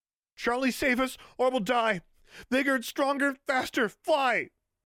Charlie, save us or we'll die. Bigger, stronger, faster, fly!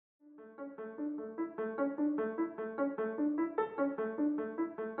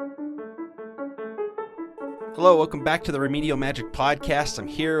 Hello, welcome back to the Remedial Magic Podcast. I'm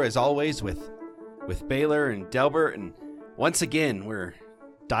here, as always, with Baylor and Delbert, and once again, we're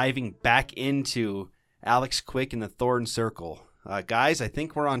diving back into Alex Quick and the Thorn Circle. Guys, I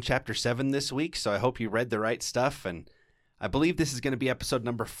think we're on Chapter 7 this week, so I hope you read the right stuff, and I believe this is going to be episode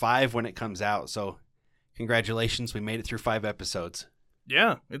number 5 when it comes out, so congratulations, we made it through 5 episodes.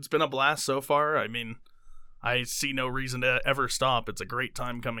 Yeah, it's been a blast so far. I mean, I see no reason to ever stop. It's a great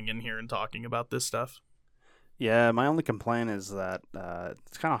time coming in here and talking about this stuff. Yeah, my only complaint is that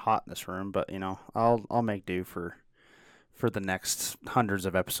it's kind of hot in this room, but I'll make do for the next hundreds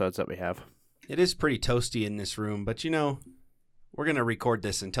of episodes that we have. It is pretty toasty in this room, but we're going to record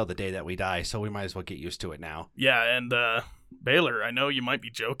this until the day that we die, so we might as well get used to it now. Yeah, and Baylor, I know you might be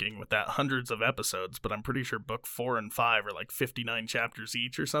joking with that hundreds of episodes, but I'm pretty sure book 4 and 5 are like 59 chapters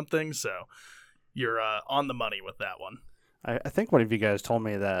each or something, so you're on the money with that one. I think one of you guys told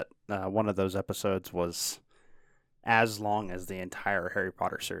me that one of those episodes was as long as the entire Harry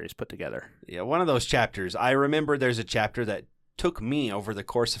Potter series put together. Yeah, one of those chapters. I remember there's a chapter that took me over the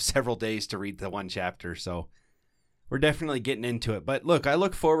course of several days to read the one chapter, so we're definitely getting into it. But look, I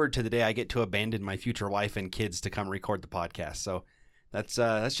look forward to the day I get to abandon my future wife and kids to come record the podcast, so that's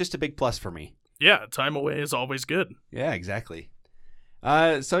just a big plus for me. Yeah, time away is always good. Yeah, exactly.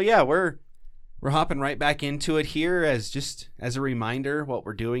 So yeah, we're hopping right back into it here. As a reminder, what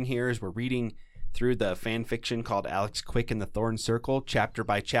we're doing here is we're reading through the fan fiction called Alex Quick and the Thorn Circle, chapter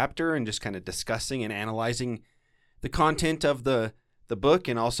by chapter, and just kind of discussing and analyzing the content of the book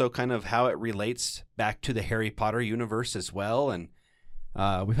and also kind of how it relates back to the Harry Potter universe as well. And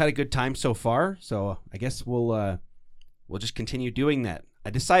we've had a good time so far, so I guess we'll just continue doing that. I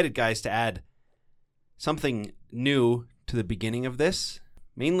decided, guys, to add something new to the beginning of this,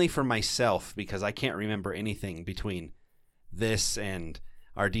 mainly for myself, because I can't remember anything between this and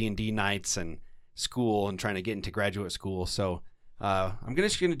our D&D nights and school and trying to get into graduate school. So I'm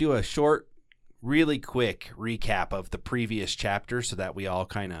just going to do a short, really quick recap of the previous chapter so that we all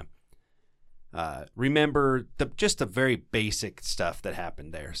kind of remember just the very basic stuff that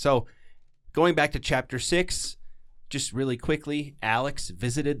happened there. So going back to chapter 6, just really quickly, Alex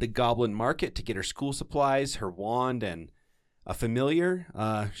visited the Goblin Market to get her school supplies, her wand, and a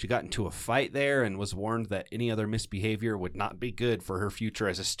familiar. She got into a fight there and was warned that any other misbehavior would not be good for her future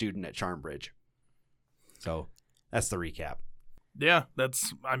as a student at Charmbridge. So that's the recap. Yeah,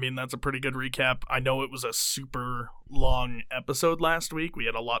 that's a pretty good recap. I know it was a super long episode last week. We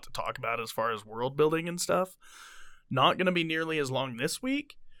had a lot to talk about as far as world building and stuff. Not going to be nearly as long this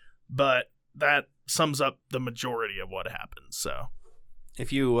week, but that sums up the majority of what happens. So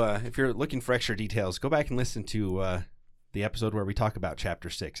if you're looking for extra details, go back and listen to the episode where we talk about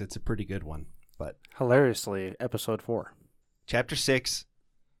chapter 6. It's a pretty good one. But hilariously, episode 4. Chapter 6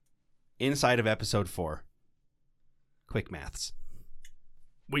 inside of episode 4. Quick maths.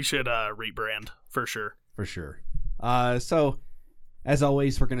 We should rebrand for sure. For sure. So, as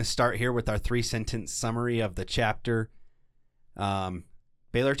always, we're going to start here with our 3-sentence summary of the chapter.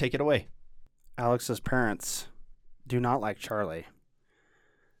 Baylor, take it away. Alex's parents do not like Charlie,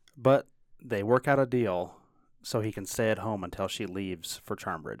 but they work out a deal so he can stay at home until she leaves for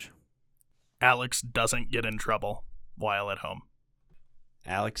Charmbridge. Alex doesn't get in trouble while at home.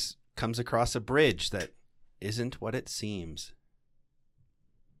 Alex comes across a bridge that isn't what it seems.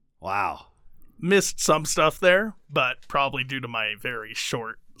 Wow. Missed some stuff there, but probably due to my very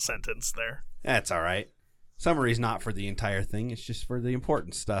short sentence there. That's all right. Summary's not for the entire thing. It's just for the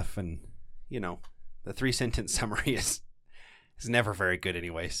important stuff. And, the 3-sentence summary is never very good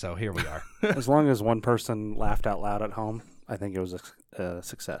anyway. So here we are. As long as one person laughed out loud at home, I think it was a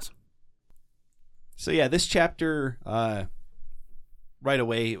success. So yeah, this chapter, right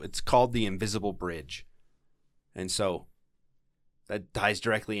away, it's called The Invisible Bridge. And so that ties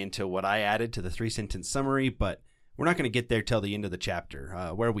directly into what I added to the 3-sentence summary, but we're not going to get there till the end of the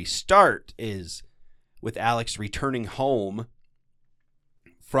chapter. Where we start is with Alex returning home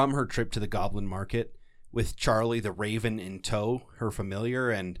from her trip to the Goblin Market with Charlie the Raven in tow, her familiar,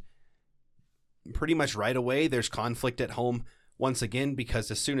 and pretty much right away there's conflict at home once again, because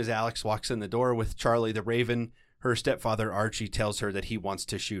as soon as Alex walks in the door with Charlie the Raven, her stepfather Archie tells her that he wants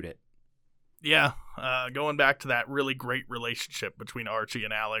to shoot it. Yeah, going back to that really great relationship between Archie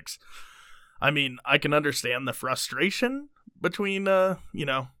and Alex. I mean, I can understand the frustration between,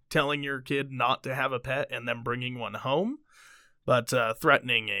 telling your kid not to have a pet and then bringing one home. But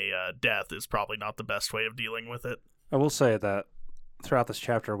threatening a death is probably not the best way of dealing with it. I will say that throughout this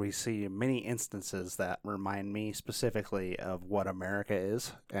chapter, we see many instances that remind me specifically of what America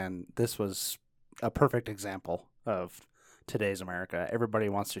is. And this was a perfect example of today's America. Everybody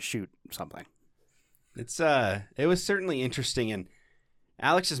wants to shoot something. It was certainly interesting. And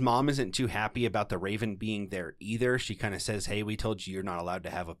Alex's mom isn't too happy about the Raven being there either. She kind of says, hey, we told you you're not allowed to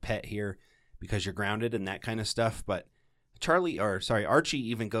have a pet here because you're grounded and that kind of stuff. But Archie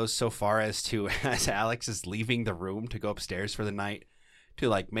even goes so far as to, as Alex is leaving the room to go upstairs for the night, to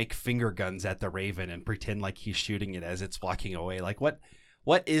like make finger guns at the Raven and pretend like he's shooting it as it's walking away. Like what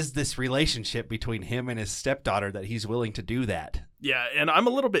is this relationship between him and his stepdaughter that he's willing to do that? Yeah, and I'm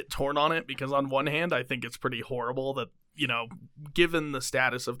a little bit torn on it because on one hand, I think it's pretty horrible that, given the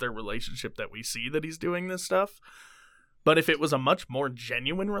status of their relationship that we see that he's doing this stuff. But if it was a much more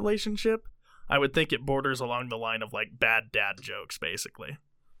genuine relationship, I would think it borders along the line of like bad dad jokes, basically.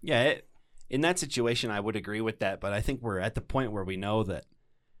 Yeah, in that situation, I would agree with that. But I think we're at the point where we know that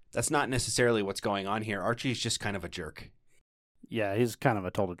that's not necessarily what's going on here. Archie's just kind of a jerk. Yeah, he's kind of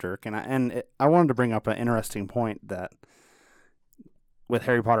a total jerk. And I wanted to bring up an interesting point that with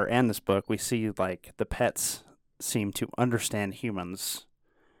Harry Potter and this book, we see like the pets seem to understand humans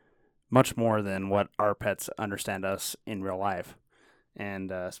much more than what our pets understand us in real life.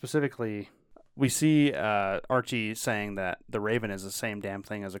 And specifically, we see Archie saying that the Raven is the same damn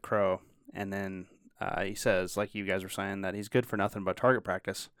thing as a crow. And then he says, like you guys were saying, that he's good for nothing but target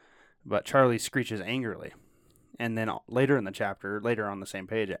practice. But Charlie screeches angrily. And then later in the chapter, later on the same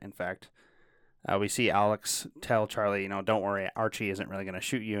page, in fact, we see Alex tell Charlie, don't worry, Archie isn't really going to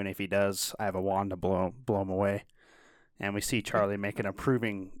shoot you. And if he does, I have a wand to blow him away. And we see Charlie make an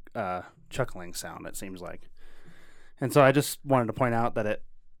approving chuckling sound, it seems like. And so I just wanted to point out that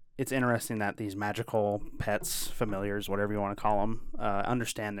it's interesting that these magical pets, familiars, whatever you want to call them,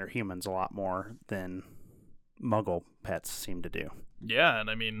 understand their humans a lot more than Muggle pets seem to do. Yeah, and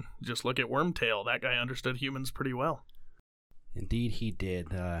I mean, just look at Wormtail. That guy understood humans pretty well. Indeed, he did.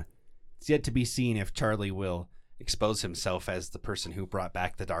 It's yet to be seen if Charlie will expose himself as the person who brought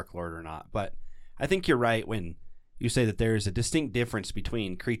back the Dark Lord or not. But I think you're right when you say that there is a distinct difference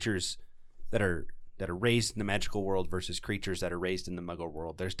between creatures that are raised in the magical world versus creatures that are raised in the Muggle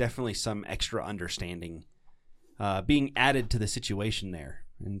world. There's definitely some extra understanding being added to the situation there.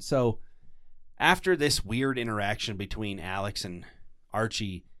 And so after this weird interaction between Alex and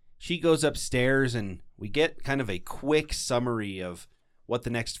Archie, she goes upstairs and we get kind of a quick summary of what the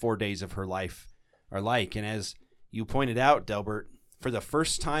next 4 days of her life are like. And as you pointed out, Delbert, for the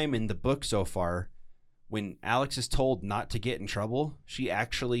first time in the book so far, when Alex is told not to get in trouble, she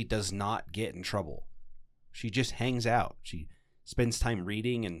actually does not get in trouble. She just hangs out. She spends time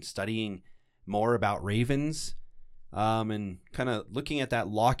reading and studying more about ravens, and kind of looking at that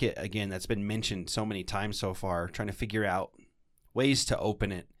locket again that's been mentioned so many times so far, trying to figure out ways to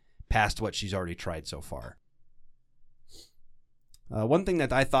open it past what she's already tried so far. One thing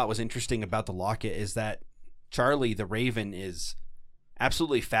that I thought was interesting about the locket is that Charlie, the Raven, is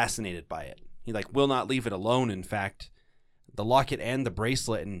absolutely fascinated by it. He will not leave it alone. In fact, the locket and the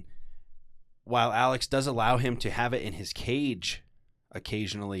bracelet, and while Alex does allow him to have it in his cage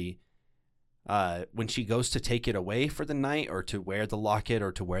occasionally, when she goes to take it away for the night or to wear the locket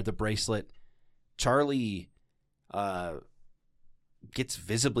or to wear the bracelet, Charlie gets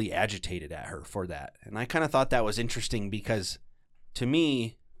visibly agitated at her for that. And I kind of thought that was interesting because to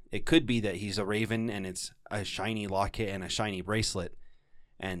me, it could be that he's a Raven and it's a shiny locket and a shiny bracelet,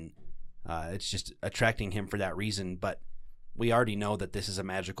 and it's just attracting him for that reason. But we already know that this is a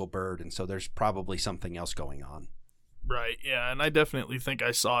magical bird, and so there's probably something else going on. Right, yeah, and I definitely think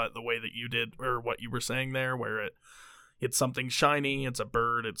I saw it the way that you did, or what you were saying there, where it's something shiny, it's a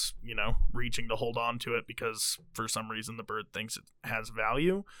bird, it's, reaching to hold on to it because for some reason the bird thinks it has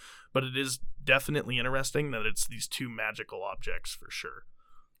value. But it is definitely interesting that it's these two magical objects for sure.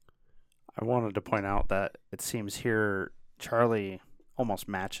 I wanted to point out that it seems here Charlie almost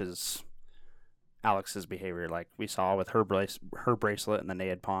matches Alex's behavior, like we saw with her bracelet in the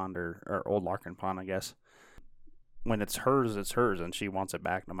Naiad Pond or Old Larkin Pond, I guess. When it's hers, and she wants it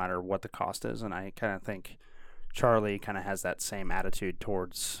back no matter what the cost is. And I kind of think Charlie kind of has that same attitude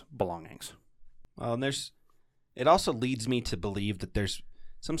towards belongings. Well, and it also leads me to believe that there's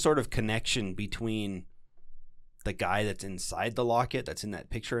some sort of connection between the guy that's inside the locket, that's in that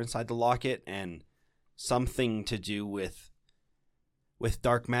picture inside the locket, and something to do with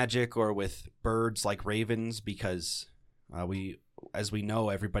dark magic or with birds like ravens, because as we know,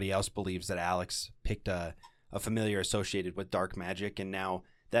 everybody else believes that Alex picked a familiar associated with dark magic, and now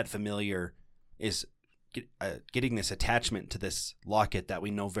that familiar is getting this attachment to this locket that we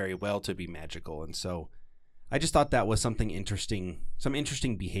know very well to be magical. And so I just thought that was something interesting, some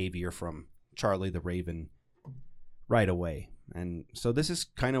interesting behavior from Charlie the Raven right away. And so this is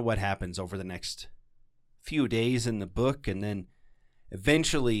kind of what happens over the next few days in the book, and then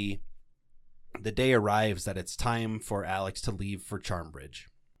eventually the day arrives that it's time for Alex to leave for Charmbridge.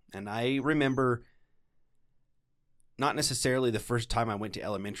 And I remember not necessarily the first time I went to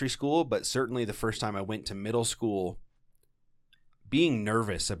elementary school, but certainly the first time I went to middle school, being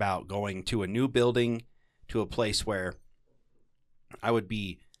nervous about going to a new building, to a place where I would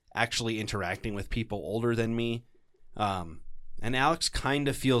be actually interacting with people older than me. And Alex kind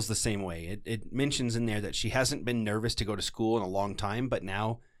of feels the same way. It mentions in there that she hasn't been nervous to go to school in a long time, but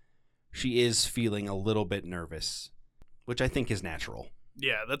now she is feeling a little bit nervous, which I think is natural.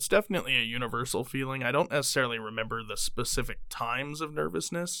 Yeah, that's definitely a universal feeling. I don't necessarily remember the specific times of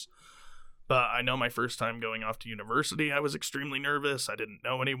nervousness, but I know my first time going off to university, I was extremely nervous. I didn't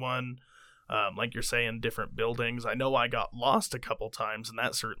know anyone. Like you're saying, different buildings. I know I got lost a couple times, and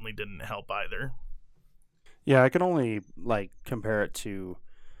that certainly didn't help either. Yeah, I can only compare it to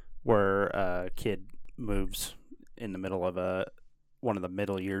where a kid moves in the middle of one of the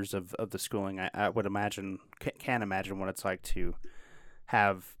middle years of the schooling. I would imagine, can imagine what it's like to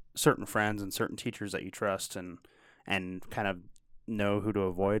have certain friends and certain teachers that you trust and kind of know who to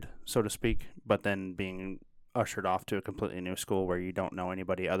avoid, so to speak, but then being ushered off to a completely new school where you don't know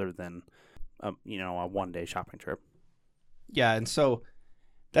anybody other than a one-day shopping trip. Yeah, and so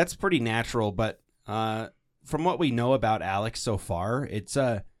that's pretty natural, but from what we know about Alex so far, it's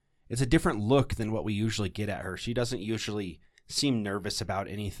a different look than what we usually get at her. She doesn't usually seem nervous about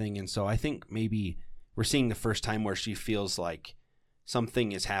anything, and so I think maybe we're seeing the first time where she feels like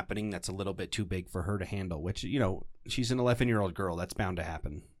something is happening that's a little bit too big for her to handle, which, she's an 11-year-old girl. That's bound to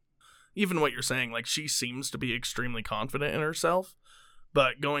happen. Even what you're saying, she seems to be extremely confident in herself,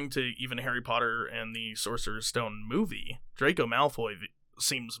 but going to even Harry Potter and the Sorcerer's Stone movie, Draco Malfoy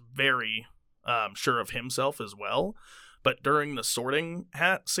seems very sure of himself as well, but during the sorting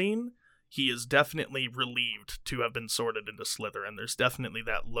hat scene, he is definitely relieved to have been sorted into Slytherin. There's definitely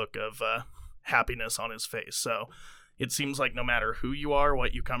that look of happiness on his face, so it seems like no matter who you are,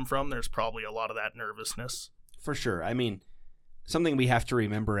 what you come from, there's probably a lot of that nervousness. For sure. I mean, something we have to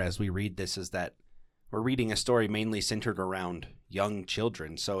remember as we read this is that we're reading a story mainly centered around young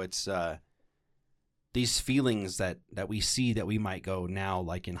children. So it's these feelings that we see that we might go now,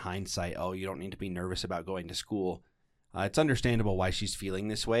 like in hindsight, oh, you don't need to be nervous about going to school. It's understandable why she's feeling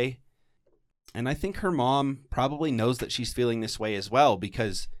this way. And I think her mom probably knows that she's feeling this way as well,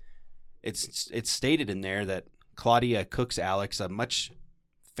 because it's stated in there that Claudia cooks Alex a much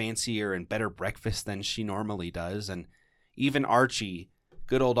fancier and better breakfast than she normally does. And even Archie,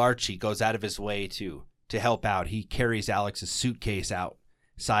 good old Archie, goes out of his way to help out. He carries Alex's suitcase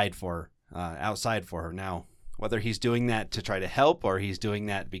outside for her. Now, whether he's doing that to try to help or he's doing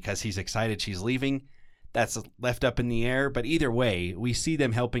that because he's excited she's leaving, that's left up in the air. But either way, we see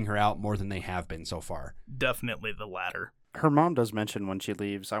them helping her out more than they have been so far. Definitely the latter. Her mom does mention when she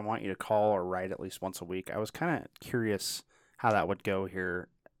leaves, I want you to call or write at least once a week. I was kind of curious how that would go here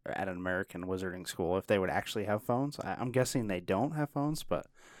at an American wizarding school, if they would actually have phones. I'm guessing they don't have phones, but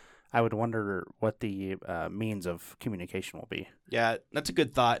I would wonder what the means of communication will be. Yeah, that's a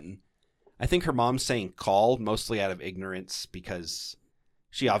good thought. And I think her mom's saying call mostly out of ignorance, because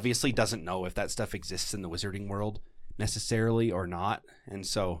she obviously doesn't know if that stuff exists in the wizarding world necessarily or not. And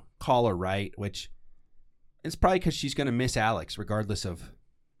so call or write, which it's probably because she's going to miss Alex regardless of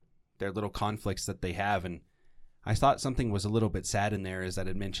their little conflicts that they have. And I thought something was a little bit sad in there, is that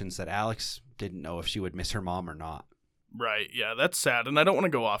it mentions that Alex didn't know if she would miss her mom or not. Right, yeah, that's sad. And I don't want to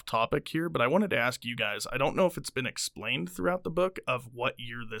go off topic here, but I wanted to ask you guys, I don't know if it's been explained throughout the book of what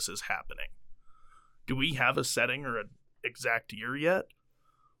year this is happening. Do we have a setting or an exact year yet?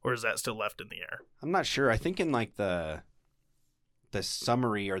 Or is that still left in the air? I'm not sure. I think in the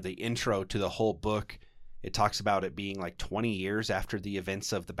summary or the intro to the whole book, it talks about it being 20 years after the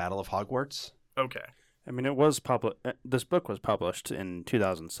events of the Battle of Hogwarts. Okay. I mean, this book was published in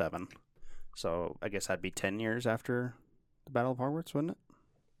 2007, so I guess that'd be 10 years after the Battle of Hogwarts, wouldn't it?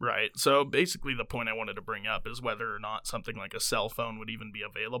 Right. So basically the point I wanted to bring up is whether or not something like a cell phone would even be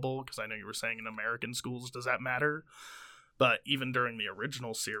available, because I know you were saying in American schools, does that matter? But even during the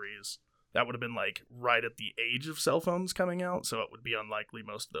original series, that would have been right at the age of cell phones coming out, so it would be unlikely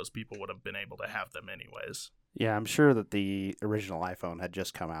most of those people would have been able to have them anyways. Yeah, I'm sure that the original iPhone had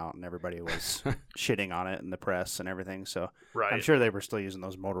just come out and everybody was shitting on it in the press and everything, so right. I'm sure they were still using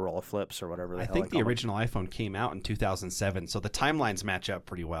those Motorola flips or whatever the hell I think the original iPhone came out in 2007, so the timelines match up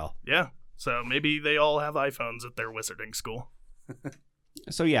pretty well. Yeah, so maybe they all have iPhones at their wizarding school.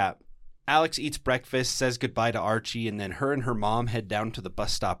 So yeah, Alex eats breakfast, says goodbye to Archie, and then her and her mom head down to the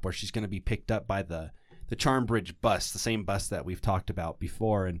bus stop where she's going to be picked up by the Charmbridge bus, the same bus that we've talked about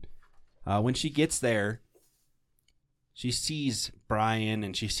before. And when she gets there, she sees Brian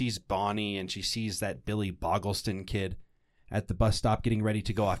and she sees Bonnie and she sees that Billy Boggleston kid at the bus stop getting ready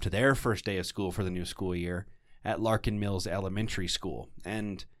to go off to their first day of school for the new school year at Larkin Mills Elementary School.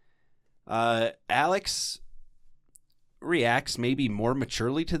 And Alex reacts maybe more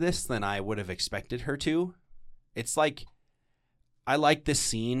maturely to this than I would have expected her to. It's like, I like this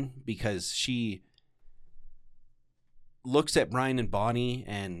scene because she looks at Brian and Bonnie,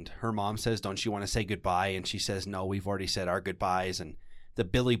 and her mom says, don't you want to say goodbye? And she says, no, we've already said our goodbyes. And the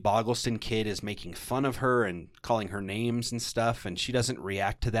Billy Boggleston kid is making fun of her and calling her names and stuff, and she doesn't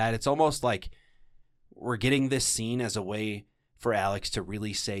react to that. It's almost like we're getting this scene as a way for Alex to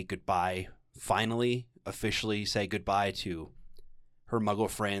really say goodbye, finally, officially say goodbye to her Muggle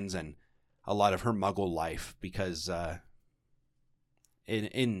friends and a lot of her Muggle life, because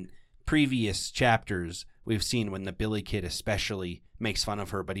in previous chapters, we've seen when the Billy kid especially makes fun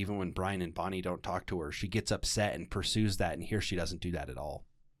of her, but even when Brian and Bonnie don't talk to her, she gets upset and pursues that, and here she doesn't do that at all.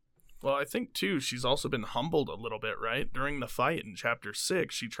 Well, I think, too, she's also been humbled a little bit, right? During the fight in Chapter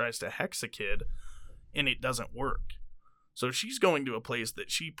 6, she tries to hex a kid, and it doesn't work. So she's going to a place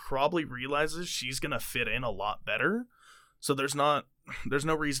that she probably realizes she's going to fit in a lot better. So there's no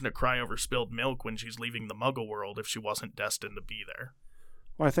reason to cry over spilled milk when she's leaving the Muggle world if she wasn't destined to be there.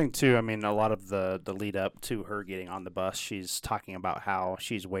 Well, I think, too, I mean, a lot of the lead up to her getting on the bus, she's talking about how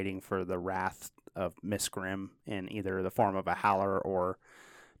she's waiting for the wrath of Miss Grimm in either the form of a howler or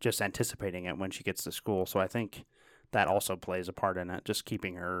just anticipating it when she gets to school. So I think that also plays a part in it, just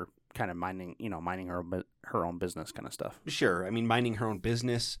keeping her kind of minding her own business kind of stuff. Sure. I mean, minding her own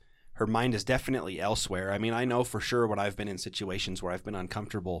business. Her mind is definitely elsewhere. I mean, I know for sure when I've been in situations where I've been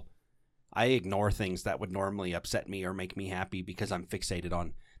uncomfortable, I ignore things that would normally upset me or make me happy because I'm fixated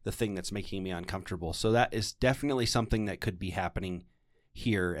on the thing that's making me uncomfortable. So that is definitely something that could be happening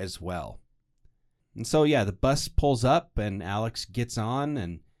here as well. And so, yeah, the bus pulls up and Alex gets on,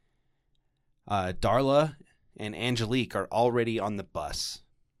 and Darla and Angelique are already on the bus.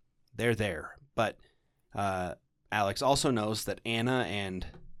 They're there. But Alex also knows that Anna and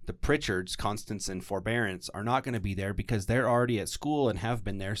the Pritchards, Constance and Forbearance, are not going to be there because they're already at school and have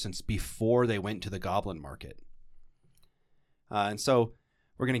been there since before they went to the Goblin Market. And so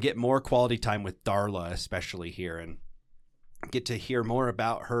we're going to get more quality time with Darla, especially here, and get to hear more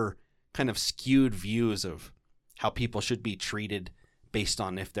about her kind of skewed views of how people should be treated based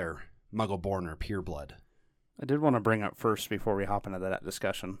on if they're Muggle-born or pureblood. I did want to bring up first, before we hop into that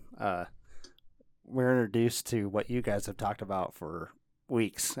discussion, we're introduced to what you guys have talked about for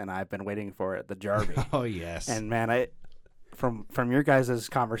weeks, and I've been waiting for it, the Jarvie. Oh, yes. And, man, from your guys'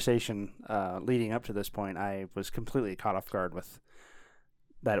 conversation leading up to this point, I was completely caught off guard with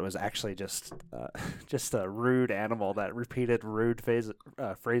that it was actually just a rude animal that repeated rude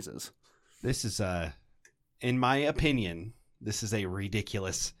phrases. This is, in my opinion, this is a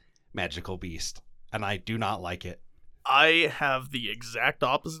ridiculous magical beast, and I do not like it. I have the exact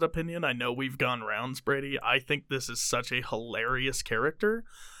opposite opinion. I know we've gone rounds, Brady. I think this is such a hilarious character.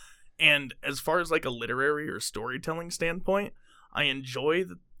 And as far as like a literary or storytelling standpoint, I enjoy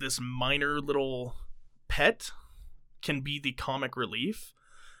that this minor little pet can be the comic relief.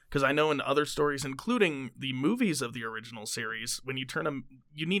 Because I know in other stories, including the movies of the original series, when you turn them,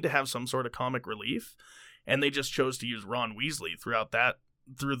 you need to have some sort of comic relief. And they just chose to use Ron Weasley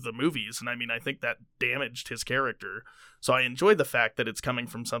through the movies, and I mean, I think that damaged his character. So I enjoy the fact that it's coming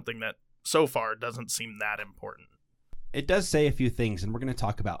from something that so far doesn't seem that important. It does say a few things, and we're going to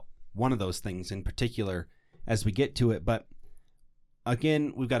talk about one of those things in particular as we get to it, but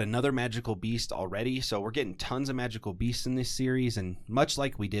again, we've got another magical beast already, so we're getting tons of magical beasts in this series, and much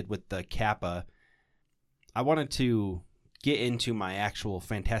like we did with the Kappa, I wanted to get into my actual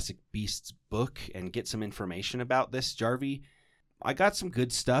Fantastic Beasts book and get some information about this Jarvie. I got some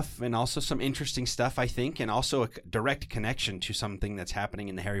good stuff and also some interesting stuff, I think, and also a direct connection to something that's happening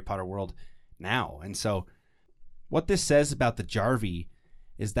in the Harry Potter world now. And so what this says about the Jarvie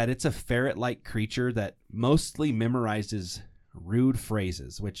is that it's a ferret-like creature that mostly memorizes rude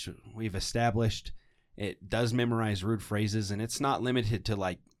phrases, which we've established. It does memorize rude phrases, and it's not limited to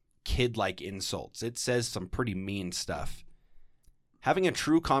like kid-like insults. It says some pretty mean stuff. Having a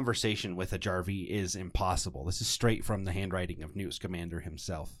true conversation with a Jarvie is impossible. This is straight from the handwriting of Newt Scamander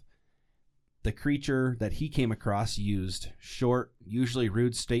himself. The creature that he came across used short, usually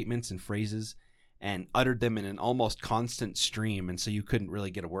rude statements and phrases and uttered them in an almost constant stream, and so you couldn't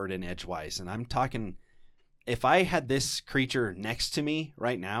really get a word in edgewise. And I'm talking if I had this creature next to me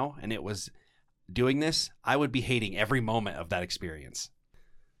right now and it was doing this, I would be hating every moment of that experience.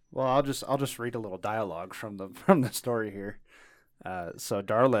 Well, I'll just read a little dialogue from the story here. So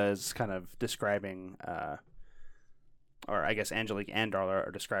Darla is kind of describing, or I guess Angelique and Darla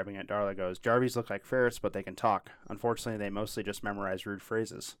are describing it. Darla goes, "Jarvies look like ferrets, but they can talk. Unfortunately, they mostly just memorize rude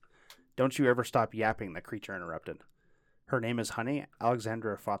phrases. Don't you ever stop yapping," the creature interrupted. "Her name is Honey.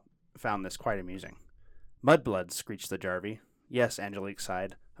 Alexandra found this quite amusing." "Mudblood," screeched the Jarvie. "Yes," Angelique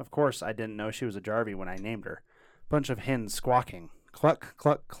sighed. "Of course, I didn't know she was a Jarvie when I named her. Bunch of hens squawking. Cluck,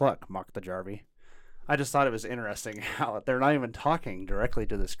 cluck, cluck," mocked the Jarvie. I just thought it was interesting how they're not even talking directly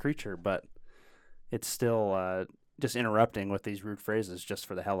to this creature, but it's still just interrupting with these rude phrases just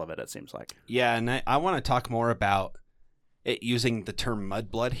for the hell of it, it seems like. Yeah, and I want to talk more about it using the term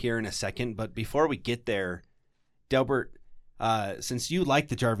mudblood here in a second, but before we get there, Delbert, since you like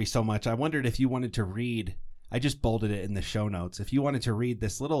the Jarvie so much, I wondered if you wanted to read, I just bolded it in the show notes, if you wanted to read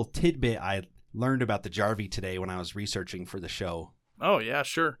this little tidbit I learned about the Jarvie today when I was researching for the show. Oh, yeah,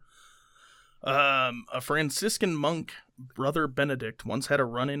 sure. A Franciscan monk, Brother Benedict, once had a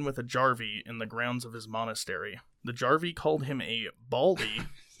run-in with a Jarvie in the grounds of his monastery. The Jarvie called him a baldy,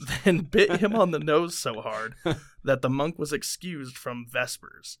 then bit him on the nose so hard that the monk was excused from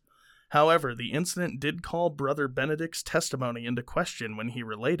vespers. However, the incident did call Brother Benedict's testimony into question when he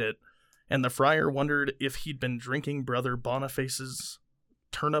relayed it, and the friar wondered if he'd been drinking Brother Boniface's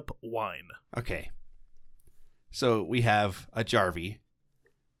turnip wine. Okay. So we have a Jarvie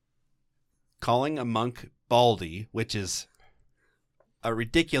calling a monk baldy, which is a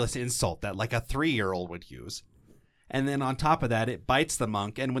ridiculous insult that like a 3-year-old would use. And then on top of that, it bites the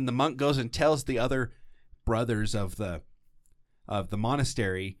monk. And when the monk goes and tells the other brothers of the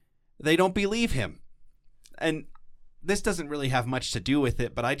monastery, they don't believe him. And this doesn't really have much to do with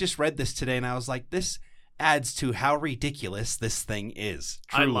it, but I just read this today and I was like, this adds to how ridiculous this thing is.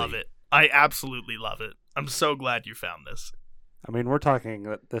 Truly. I love it. I absolutely love it. I'm so glad you found this. I mean, we're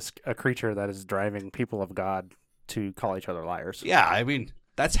talking a creature that is driving people of God to call each other liars. Yeah, I mean,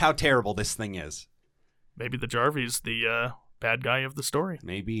 that's how terrible this thing is. Maybe the Jarvie's the bad guy of the story.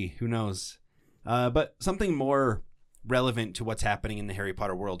 Maybe. Who knows? But something more relevant to what's happening in the Harry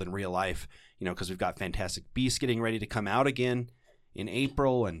Potter world in real life, because we've got Fantastic Beasts getting ready to come out again in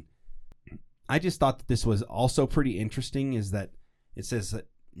April. And I just thought that this was also pretty interesting, is that it says that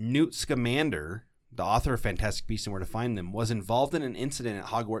Newt Scamander, the author of Fantastic Beasts and Where to Find Them, was involved in an incident at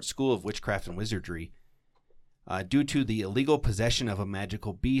Hogwarts School of Witchcraft and Wizardry due to the illegal possession of a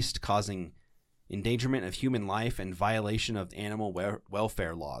magical beast causing endangerment of human life and violation of animal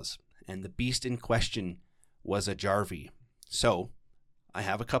welfare laws. And the beast in question was a Jarvie. So, I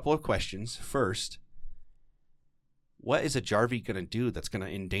have a couple of questions. First, what is a Jarvie going to do that's going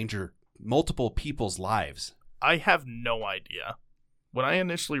to endanger multiple people's lives? I have no idea. When I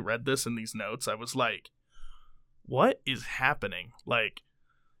initially read this in these notes, I was like, what is happening? Like,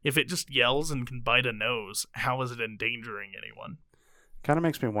 if it just yells and can bite a nose, how is it endangering anyone? Kind of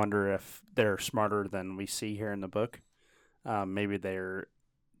makes me wonder if they're smarter than we see here in the book. Maybe the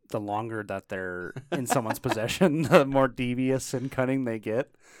longer that they're in someone's possession, the more devious and cunning they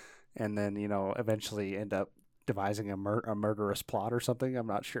get. And then, eventually end up devising a murderous plot or something. I'm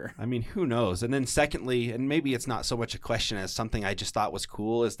not sure. I mean, who knows? And then secondly, and maybe it's not so much a question as something I just thought was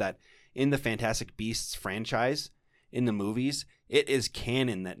cool, is that in the Fantastic Beasts franchise, in the movies, it is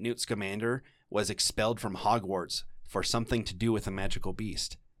canon that Newt Scamander was expelled from Hogwarts for something to do with a magical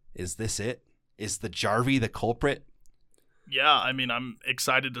beast. Is this it? Is the Jarvie the culprit? Yeah, I mean, I'm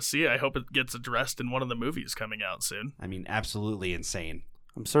excited to see it. I hope it gets addressed in one of the movies coming out soon. I mean, absolutely insane.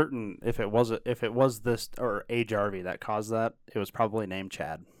 I'm certain if it was this or a Jarvie that caused that, it was probably named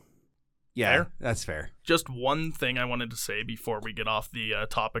Chad. Yeah, Fair? That's fair. Just one thing I wanted to say before we get off the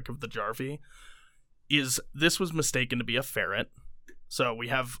topic of the Jarvie is this was mistaken to be a ferret. So we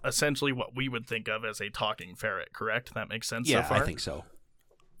have essentially what we would think of as a talking ferret, correct? That makes sense so far? Yeah, I think so.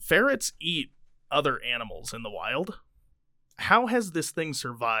 Ferrets eat other animals in the wild. How has this thing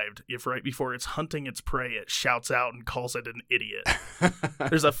survived if right before it's hunting its prey, it shouts out and calls it an idiot?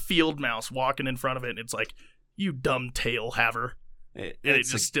 There's a field mouse walking in front of it, and it's like, you dumb tail haver. And it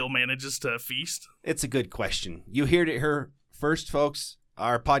just still manages to feast? It's a good question. You heard it here first, folks.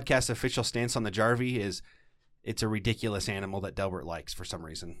 Our podcast official stance on the Jarvie is it's a ridiculous animal that Delbert likes for some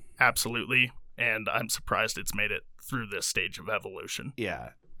reason. Absolutely. And I'm surprised it's made it through this stage of evolution. Yeah.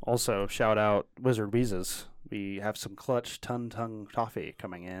 Also, shout out Wizard Beezes. We have some clutch tongue toffee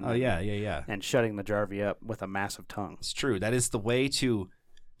coming in. Oh, yeah. And shutting the Jarvie up with a massive tongue. It's true. That is the way to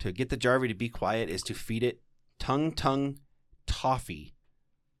get the Jarvie to be quiet, is to feed it tongue toffee,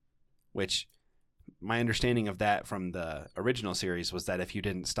 which my understanding of that from the original series was that if you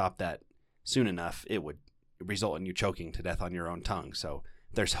didn't stop that soon enough, it would result in you choking to death on your own tongue. So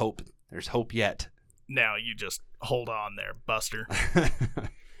there's hope. There's hope yet. Now you just hold on there, Buster.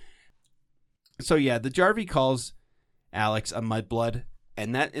 So yeah, the Jarvie calls Alex a mudblood,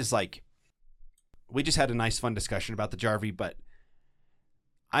 and that is like, we just had a nice fun discussion about the Jarvie, but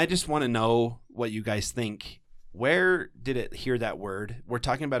I just want to know what you guys think. Where did it hear that word? We're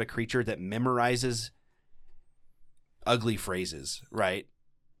talking about a creature that memorizes ugly phrases, right?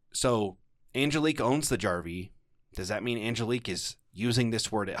 So Angelique owns the Jarvie. Does that mean Angelique is using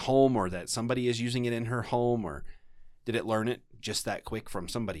this word at home, or that somebody is using it in her home, or did it learn it just that quick from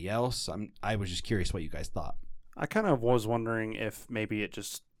somebody else? I was just curious what you guys thought. I kind of was wondering if maybe it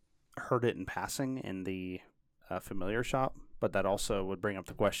just heard it in passing in the familiar shop, but that also would bring up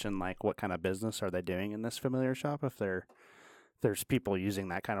the question, like, what kind of business are they doing in this familiar shop if there's people using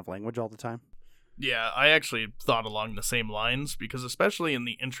that kind of language all the time? Yeah, I actually thought along the same lines, because especially in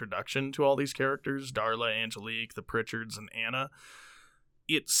the introduction to all these characters, Darla, Angelique, the Pritchards, and Anna,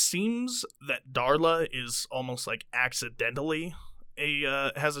 it seems that Darla is almost like accidentally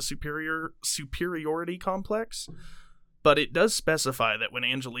has a superiority complex, but it does specify that when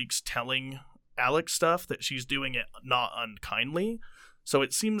Angelique's telling Alex stuff that she's doing it not unkindly, so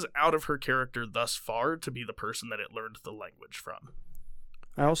it seems out of her character thus far to be the person that it learned the language from.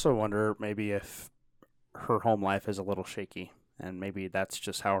 I also wonder maybe if her home life is a little shaky, and maybe that's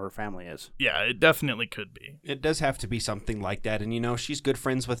just how her family is. Yeah, it definitely could be. It does have to be something like that. And, she's good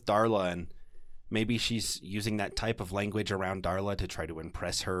friends with Darla, and maybe she's using that type of language around Darla to try to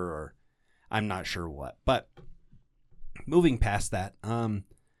impress her, or I'm not sure what. But moving past that,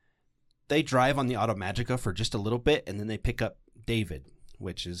 they drive on the Automagica for just a little bit, and then they pick up David,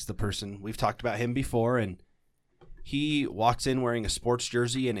 which is the person, we've talked about him before, and he walks in wearing a sports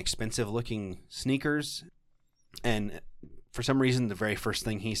jersey and expensive-looking sneakers, and for some reason, the very first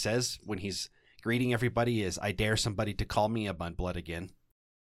thing he says when he's greeting everybody is, "I dare somebody to call me a mudblood again."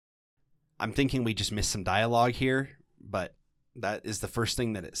 I'm thinking we just missed some dialogue here, but that is the first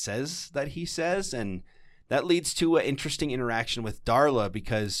thing that it says that he says, and that leads to an interesting interaction with Darla,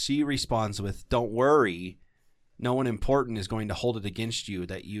 because she responds with, "Don't worry, no one important is going to hold it against you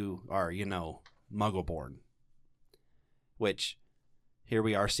that you are, Muggle-born." Which, here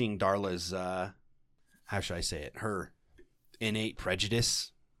we are seeing Darla's, how should I say it, her innate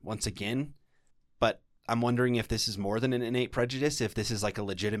prejudice once again. But I'm wondering if this is more than an innate prejudice, if this is like a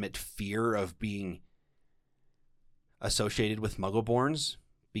legitimate fear of being associated with Muggle-borns,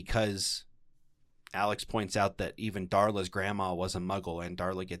 because Alex points out that even Darla's grandma was a Muggle, and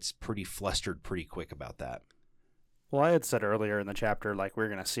Darla gets pretty flustered pretty quick about that. Well, I had said earlier in the chapter, like, we're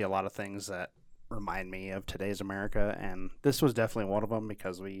going to see a lot of things that remind me of today's America, and this was definitely one of them,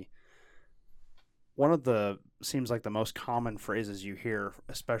 because one of the seems like the most common phrases you hear,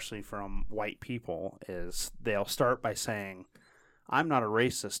 especially from white people, is they'll start by saying, "I'm not a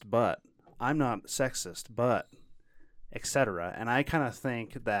racist, but," "I'm not sexist, but," etc. And I kind of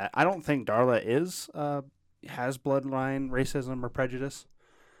think that, I don't think Darla has bloodline racism or prejudice,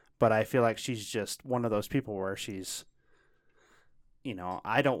 but I feel like she's just one of those people where she's,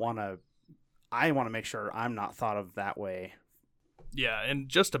 I want to make sure I'm not thought of that way. Yeah, and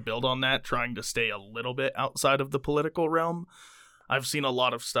just to build on that, trying to stay a little bit outside of the political realm, I've seen a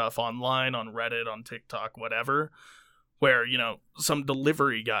lot of stuff online, on Reddit, on TikTok, whatever, where, some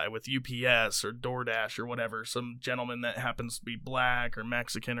delivery guy with UPS or DoorDash or whatever, some gentleman that happens to be black or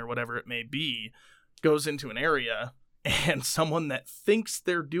Mexican or whatever it may be, goes into an area, and someone that thinks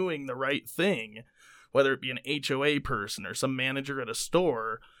they're doing the right thing, whether it be an HOA person or some manager at a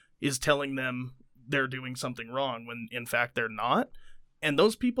store, is telling them they're doing something wrong when in fact they're not. And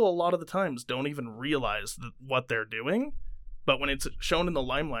those people a lot of the times don't even realize what they're doing. But when it's shown in the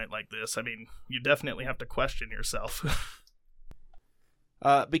limelight like this, I mean, you definitely have to question yourself.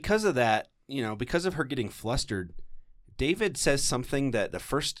 Because of that, because of her getting flustered, David says something that the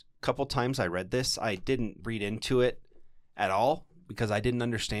first couple times I read this, I didn't read into it at all because I didn't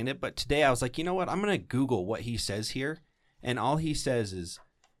understand it. But today I was like, you know what? I'm going to Google what he says here. And all he says is,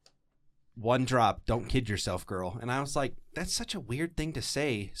 "One drop, don't kid yourself, girl." And I was like, that's such a weird thing to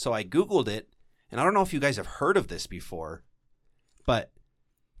say. So I Googled it, and I don't know if you guys have heard of this before, but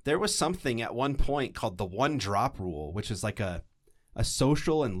there was something at one point called the one drop rule, which is like a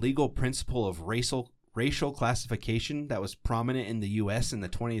social and legal principle of racial classification that was prominent in the U.S. in the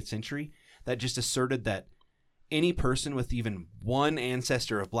 20th century, that just asserted that any person with even one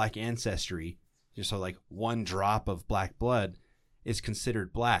ancestor of black ancestry, just so like one drop of black blood, is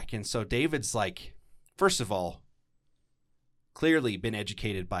considered black. And so David's like, first of all, clearly been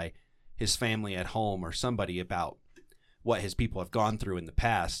educated by his family at home or somebody about what his people have gone through in the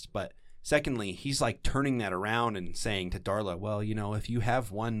past. But secondly, he's like turning that around and saying to Darla, well, you know, if you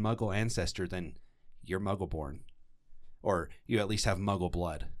have one Muggle ancestor, then you're Muggle born, or you at least have Muggle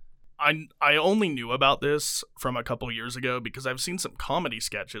blood. I only knew about this from a couple years ago because I've seen some comedy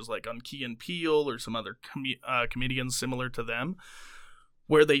sketches like on Key and Peele or some other comedians similar to them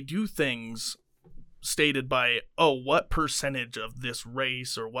where they do things stated by, oh, what percentage of this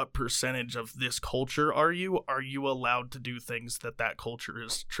race or what percentage of this culture are you allowed to do things that culture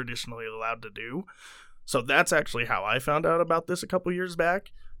is traditionally allowed to do? So that's actually how I found out about this a couple years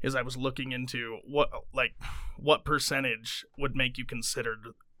back, is I was looking into what percentage would make you considered,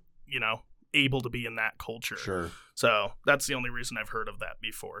 you know, able to be in that culture. Sure. So that's the only reason I've heard of that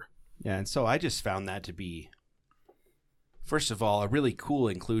before. Yeah, and so I just found that to be, first of all, a really cool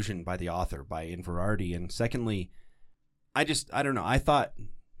inclusion by the author, by Inverarity. And secondly, I don't know. I thought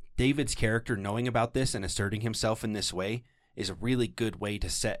David's character knowing about this and asserting himself in this way is a really good way to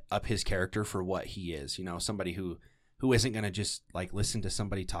set up his character for what he is. You know, somebody who isn't going to just like listen to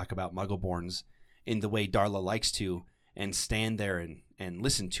somebody talk about Muggleborns in the way Darla likes to and stand there and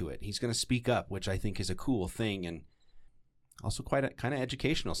listen to it. He's going to speak up, which I think is a cool thing and also kind of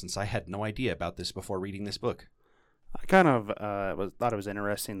educational, since I had no idea about this before reading this book. I kind of thought it was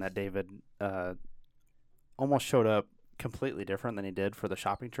interesting that David almost showed up completely different than he did for the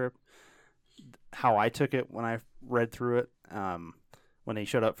shopping trip. How I took it when I read through it, when he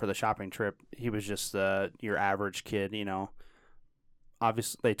showed up for the shopping trip, he was just your average kid, you know.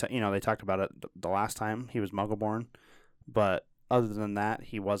 Obviously, they talked about it the last time he was Muggle-born, but other than that,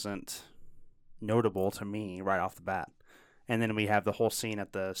 he wasn't notable to me right off the bat. And then we have the whole scene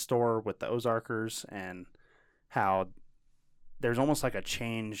at the store with the Ozarkers and how there's almost like a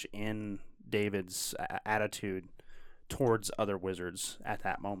change in David's attitude towards other wizards at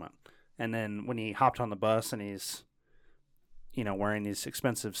that moment. And then when he hopped on the bus and he's, you know, wearing these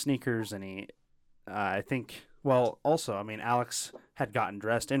expensive sneakers and he, I think, well, also, I mean, Alex had gotten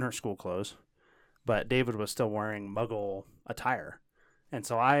dressed in her school clothes, but David was still wearing Muggle attire. And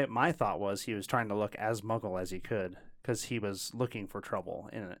so my thought was he was trying to look as Muggle as he could because he was looking for trouble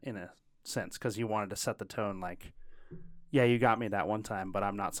in a sense, because he wanted to set the tone like, yeah, you got me that one time, but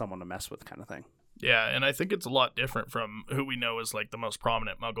I'm not someone to mess with, kind of thing. Yeah, and I think it's a lot different from who we know as like the most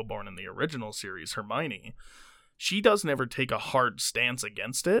prominent Muggle-born in the original series, Hermione. She doesn't ever take a hard stance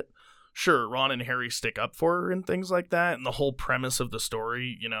against it. Sure, Ron and Harry stick up for her and things like that, and the whole premise of the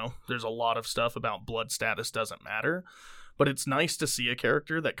story, you know, there's a lot of stuff about blood status doesn't matter, but it's nice to see a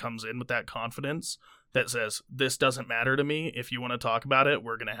character that comes in with that confidence that says, this doesn't matter to me. If you want to talk about it,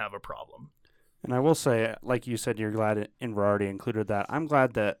 we're going to have a problem. And I will say, like you said, you're glad Inverarity included that. I'm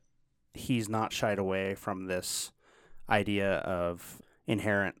glad that he's not shied away from this idea of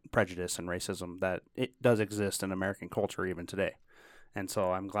inherent prejudice and racism that it does exist in American culture even today. And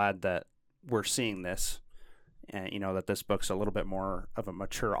so I'm glad that we're seeing this, and you know, that this book's a little bit more of a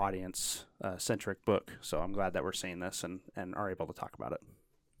mature audience centric book. So I'm glad that we're seeing this and are able to talk about it.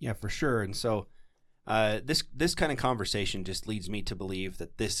 Yeah, for sure. And so this kind of conversation just leads me to believe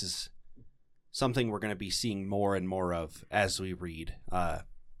that this is something we're going to be seeing more and more of as we read.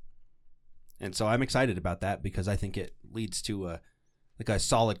 And so I'm excited about that because I think it leads to a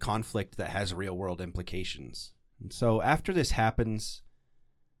solid conflict that has real world implications. And so after this happens,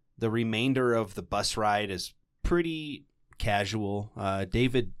 the remainder of the bus ride is pretty casual.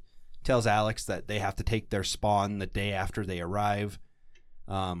 David tells Alex that they have to take their spawn the day after they arrive,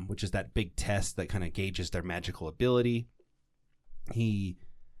 which is that big test that kind of gauges their magical ability.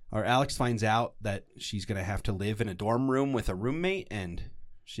 Alex finds out that she's going to have to live in a dorm room with a roommate, and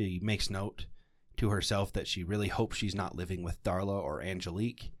she makes note to herself that she really hopes she's not living with Darla or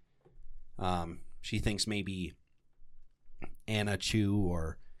Angelique. She thinks maybe Anna Chu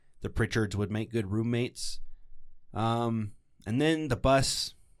or the Pritchards would make good roommates. And then the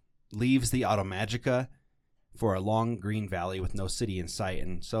bus leaves the Automagica for a long green valley with no city in sight.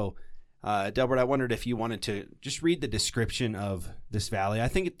 And so, Delbert, I wondered if you wanted to just read the description of this valley. I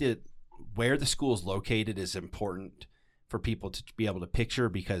think where the school is located is important for people to be able to picture,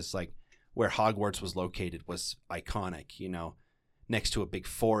 because like where Hogwarts was located was iconic, you know, next to a big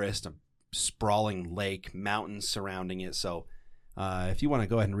forest, a sprawling lake, mountains surrounding it. So if you want to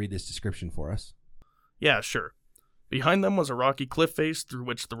go ahead and read this description for us. Yeah, sure. Behind them was a rocky cliff face through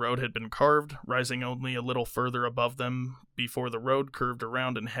which the road had been carved, rising only a little further above them before the road curved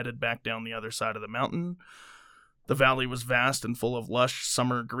around and headed back down the other side of the mountain. The valley was vast and full of lush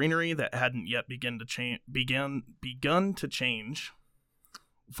summer greenery that hadn't yet begun to change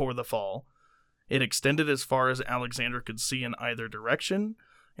for the fall. It extended as far as Alexander could see in either direction,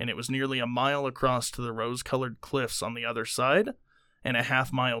 and it was nearly a mile across to the rose-colored cliffs on the other side, and a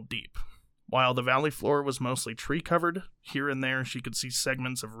half-mile deep. While the valley floor was mostly tree-covered, here and there she could see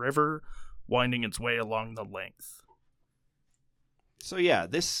segments of river winding its way along the length. So yeah,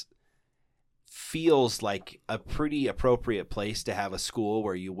 this feels like a pretty appropriate place to have a school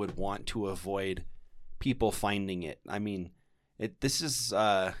where you would want to avoid people finding it. I mean, this is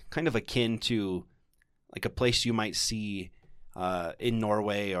kind of akin to like a place you might see in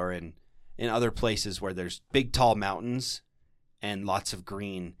Norway or in other places where there's big tall mountains and lots of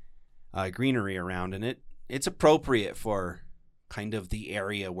greenery around, and it's appropriate for kind of the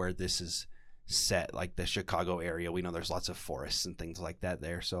area where this is set, like the Chicago area. We know there's lots of forests and things like that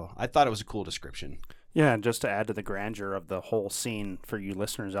there, so I thought it was a cool description. Yeah, and just to add to the grandeur of the whole scene for you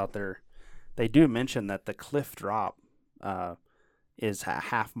listeners out there, they do mention that the cliff drop is a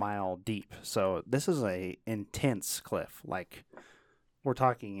half-mile deep. So this is a intense cliff. Like, we're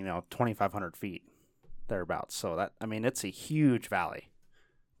talking, 2,500 feet thereabouts. So that, I mean, it's a huge valley,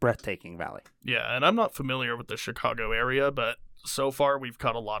 breathtaking valley. Yeah, and I'm not familiar with the Chicago area, but so far we've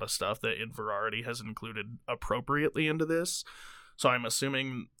cut a lot of stuff that Inverarity has included appropriately into this. So I'm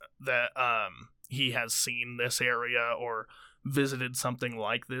assuming that he has seen this area or visited something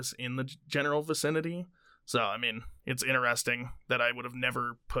like this in the general vicinity. So, I mean, it's interesting that I would have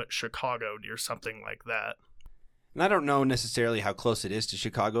never put Chicago near something like that. And I don't know necessarily how close it is to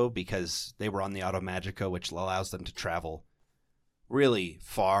Chicago because they were on the Automagica, which allows them to travel really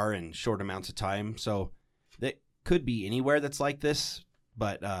far in short amounts of time. So it could be anywhere that's like this,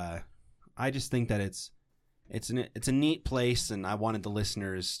 but I just think that it's a neat place, and I wanted the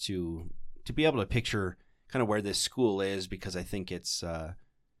listeners to be able to picture kind of where this school is, because I think it's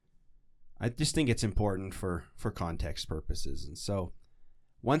I just think it's important for context purposes. And so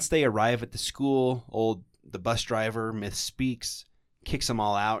once they arrive at the school, the bus driver, Myth Speaks, kicks them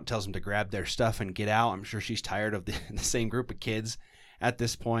all out, tells them to grab their stuff and get out. I'm sure she's tired of the same group of kids at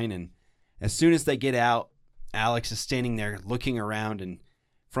this point. And as soon as they get out, Alex is standing there looking around, and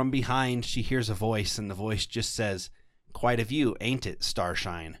from behind she hears a voice, and the voice just says, "Quite a view, ain't it,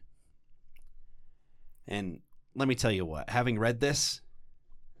 Starshine?" And let me tell you what, having read this,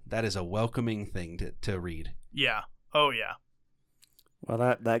 that is a welcoming thing to read. Yeah. Oh, yeah.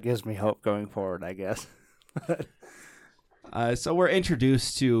 Well, that gives me hope going forward, I guess. So we're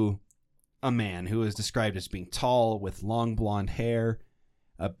introduced to a man who is described as being tall with long blonde hair,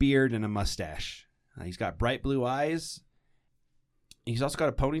 a beard, and a mustache. He's got bright blue eyes. He's also got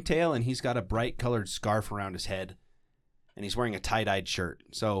a ponytail, and he's got a bright colored scarf around his head, and he's wearing a tie-dyed shirt.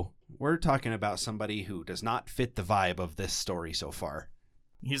 So we're talking about somebody who does not fit the vibe of this story so far.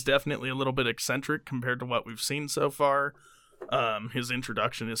 He's definitely a little bit eccentric compared to what we've seen so far. His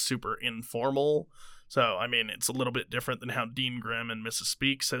introduction is super informal. So, I mean, it's a little bit different than how Dean Grimm and Mrs.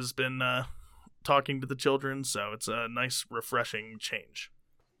 Speaks has been talking to the children. So it's a nice, refreshing change.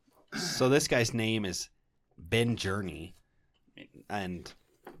 So this guy's name is Ben Journey, and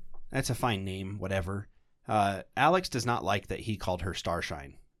that's a fine name, whatever. Alex does not like that he called her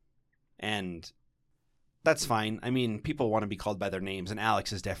Starshine, and that's fine. I mean, people want to be called by their names, and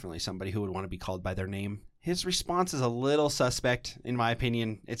Alex is definitely somebody who would want to be called by their name. His response is a little suspect, in my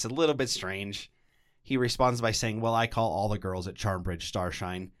opinion. It's a little bit strange. He responds by saying, "Well, I call all the girls at Charmbridge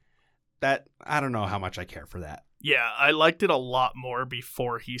Starshine." That, I don't know how much I care for that. Yeah, I liked it a lot more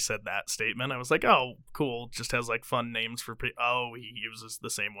before he said that statement. I was like, oh, cool. Just has like fun names for people. Oh, he uses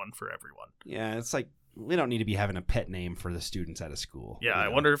the same one for everyone. Yeah, it's like, we don't need to be having a pet name for the students at a school. Yeah, I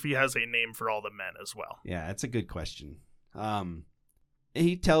wonder if he has a name for all the men as well. Yeah, it's a good question.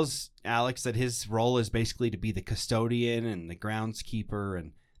 He tells Alex that his role is basically to be the custodian and the groundskeeper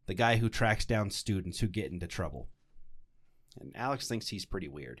and the guy who tracks down students who get into trouble. And Alex thinks he's pretty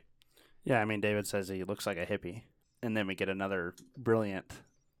weird. Yeah, I mean, David says he looks like a hippie. And then we get another brilliant,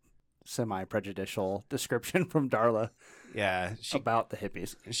 semi-prejudicial description from Darla about the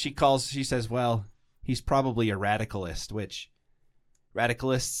hippies. She says, well, he's probably a radicalist, which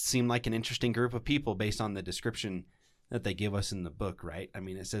radicalists seem like an interesting group of people based on the description that they give us in the book, right? I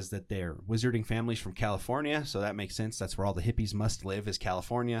mean, it says that they're wizarding families from California, so that makes sense. That's where all the hippies must live, is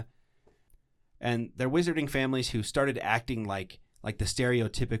California. And they're wizarding families who started acting like the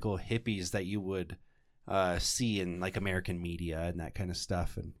stereotypical hippies that you would see in like American media and that kind of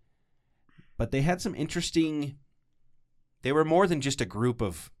stuff. But they had some interesting, they were more than just a group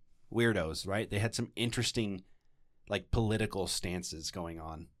of weirdos, right? They had some interesting like political stances going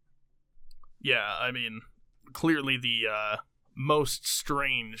on. Yeah, I mean, clearly the most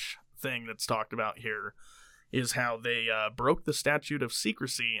strange thing that's talked about here is how they broke the statute of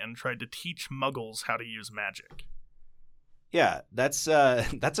secrecy and tried to teach muggles how to use magic. Yeah, that's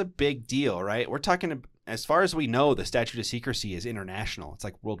a big deal, right? We're talking, as far as we know, the statute of secrecy is international. It's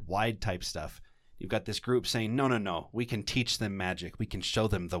like worldwide type stuff. You've got this group saying, no, we can teach them magic. We can show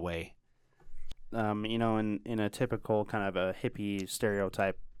them the way. In a typical kind of a hippie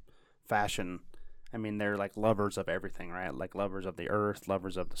stereotype fashion, I mean, they're like lovers of everything, right? Like lovers of the earth,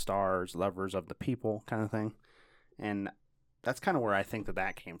 lovers of the stars, lovers of the people kind of thing. And that's kind of where I think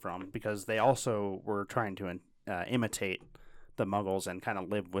that came from, because they also were trying to imitate the Muggles and kind of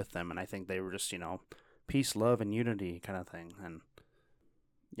live with them. And I think they were just, peace, love, and unity kind of thing. And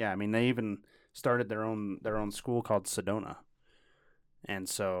yeah, I mean, they even started their own school called Sedona. And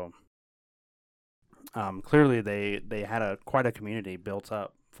so clearly they had quite a community built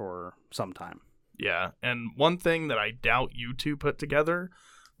up for some time. Yeah, and one thing that I doubt you two put together,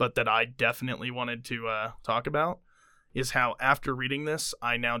 but that I definitely wanted to talk about, is how after reading this,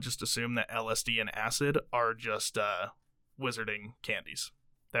 I now just assume that LSD and acid are just wizarding candies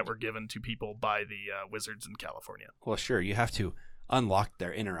that were given to people by the wizards in California. Well, sure, you have to unlock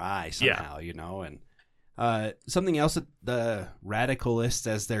their inner eye somehow, and something else that the radicalists,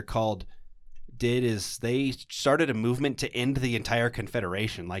 as they're called, did is they started a movement to end the entire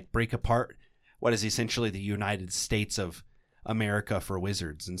Confederation, like break apart what is essentially the United States of America for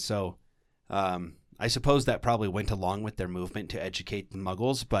wizards. And so I suppose that probably went along with their movement to educate the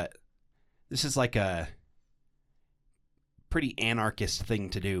Muggles, but this is like a pretty anarchist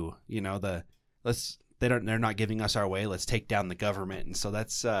thing to do. They're not giving us our way, let's take down the government. And so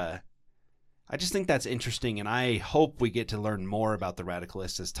that's I just think that's interesting, and I hope we get to learn more about the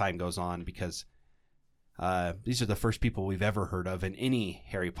radicalists as time goes on, because these are the first people we've ever heard of in any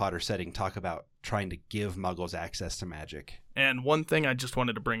Harry Potter setting talk about trying to give Muggles access to magic. And one thing I just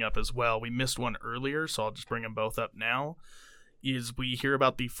wanted to bring up as well, we missed one earlier, so I'll just bring them both up now, is we hear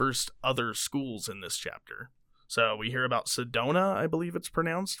about the first other schools in this chapter. So we hear about Sedona, I believe it's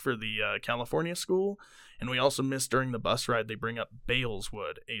pronounced, for the California school. And we also missed during the bus ride, they bring up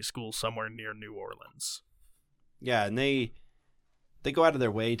Baleswood, a school somewhere near New Orleans. Yeah, and they go out of their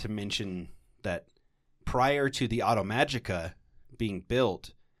way to mention that prior to the Automagica being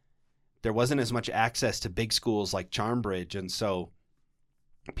built, there wasn't as much access to big schools like Charmbridge, and so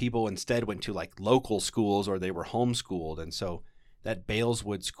people instead went to like local schools, or they were homeschooled. And so that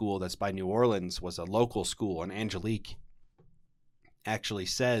Baleswood school that's by New Orleans was a local school, and Angelique actually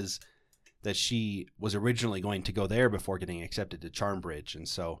says that she was originally going to go there before getting accepted to Charmbridge. And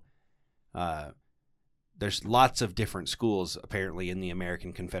so there's lots of different schools apparently in the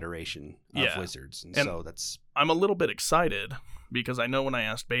American Confederation of Wizards. And so I'm a little bit excited, because I know when I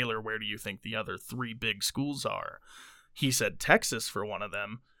asked Baylor, where do you think the other three big schools are? He said Texas for one of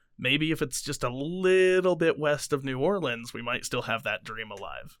them. Maybe if it's just a little bit west of New Orleans, we might still have that dream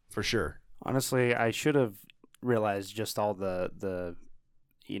alive. For sure. Honestly, I should have realized just all the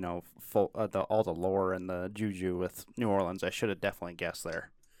all the lore and the juju with New Orleans. I should have definitely guessed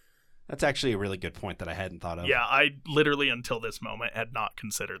there. That's actually a really good point that I hadn't thought of. Yeah, I literally until this moment had not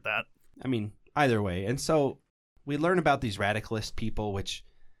considered that. I mean, either way. And so we learn about these radicalist people, which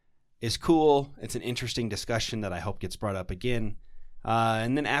is cool. It's an interesting discussion that I hope gets brought up again.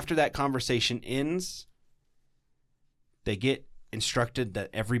 And then after that conversation ends, they get instructed that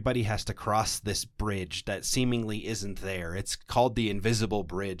everybody has to cross this bridge that seemingly isn't there. It's called the Invisible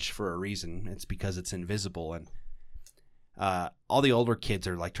Bridge for a reason. It's because it's invisible. And all the older kids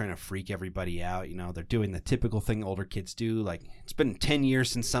are like trying to freak everybody out. They're doing the typical thing older kids do. Like, it's been 10 years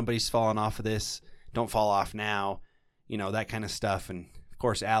since somebody's fallen off of this. Don't fall off now. That kind of stuff. And of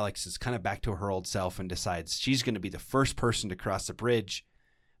course, Alex is kind of back to her old self and decides she's going to be the first person to cross the bridge.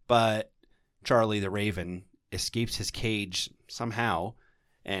 But Charlie the Raven escapes his cage somehow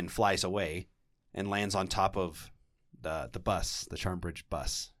and flies away and lands on top of the bus, the Charmbridge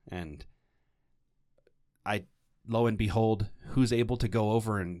bus. And lo and behold, who's able to go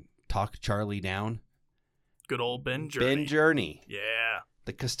over and talk Charlie down? Good old Ben Journey. Ben Journey. Yeah.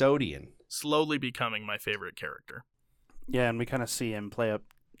 The custodian. Slowly becoming my favorite character. Yeah, and we kind of see him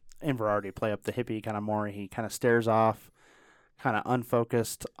Inverarity play up the hippie kind of more. He kind of stares off, kind of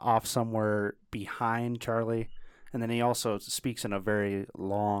unfocused off somewhere behind Charlie. And then he also speaks in a very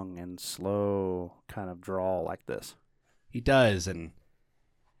long and slow kind of drawl like this. He does, and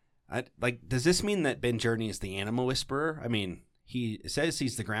does this mean that Ben Journey is the animal whisperer? I mean, he says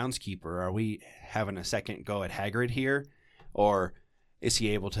he's the groundskeeper. Are we having a second go at Hagrid here? Or is he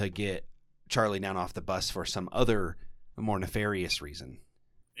able to get Charlie down off the bus for some other more nefarious reason?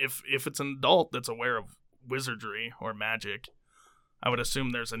 If it's an adult that's aware of wizardry or magic, I would assume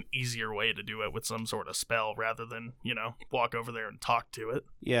there's an easier way to do it with some sort of spell rather than, walk over there and talk to it.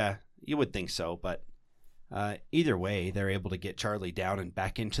 Yeah, you would think so, but Either way, they're able to get Charlie down and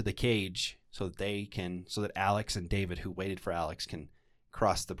back into the cage so that Alex and David, who waited for Alex, can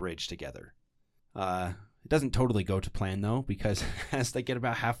cross the bridge together. It doesn't totally go to plan, though, because as they get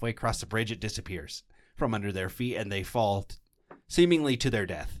about halfway across the bridge, it disappears from under their feet, and they fall seemingly to their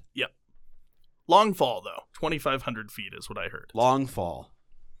death. Yep. Long fall, though. 2,500 feet is what I heard. Long fall.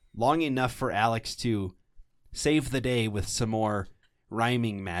 Long enough for Alex to save the day with some more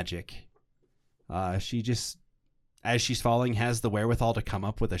rhyming magic. She just, as she's falling, has the wherewithal to come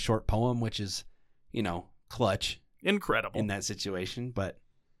up with a short poem, which is, clutch. Incredible. In that situation, but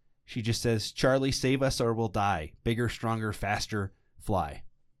she just says, "Charlie, save us or we'll die. Bigger, stronger, faster, fly."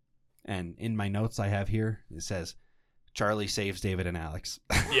 And in my notes I have here, it says, "Charlie saves David and Alex."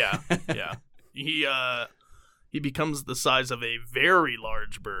 Yeah. He becomes the size of a very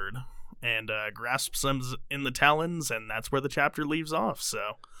large bird and grasps them in the talons, and that's where the chapter leaves off.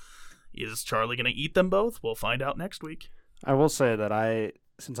 So, is Charlie going to eat them both? We'll find out next week. I will say that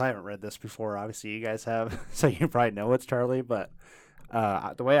since I haven't read this before, obviously you guys have, so you probably know it's Charlie, but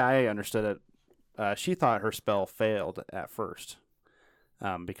the way I understood it, she thought her spell failed at first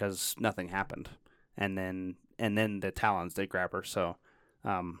because nothing happened, and then the talons did grab her. So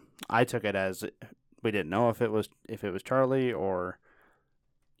I took it as we didn't know if it was Charlie or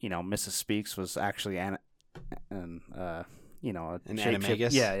Mrs. Speaks was actually an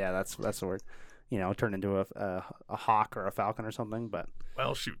animagus. Yeah, that's the word. Turned into a hawk or a falcon or something. But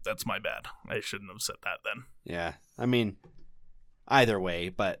well, shoot, that's my bad. I shouldn't have said that then. Yeah, I mean, either way,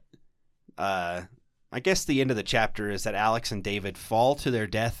 but I guess the end of the chapter is that Alex and David fall to their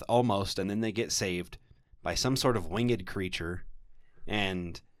death almost, and then they get saved by some sort of winged creature,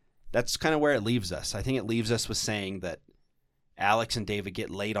 and that's kind of where it leaves us. I think it leaves us with saying that Alex and David get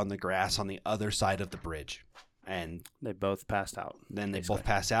laid on the grass on the other side of the bridge, and they both passed out. Then they both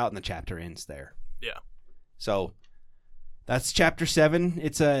pass out, and the chapter ends there. Yeah. So that's chapter 7.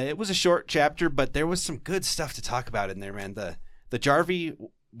 It was a short chapter, but there was some good stuff to talk about in there, man. The Jarvie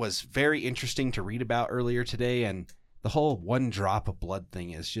was very interesting to read about earlier today, and the whole one drop of blood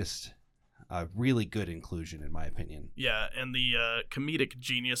thing is just a really good inclusion, in my opinion. Yeah, and the comedic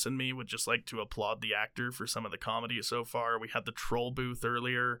genius in me would just like to applaud the actor for some of the comedy so far. We had the troll booth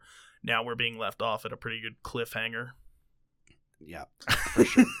earlier. Now we're being left off at a pretty good cliffhanger. Yeah, for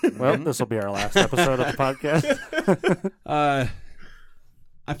sure. Well, this will be our last episode of the podcast.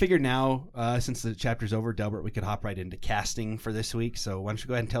 I figured now, since the chapter's over, Delbert, we could hop right into casting for this week. So why don't you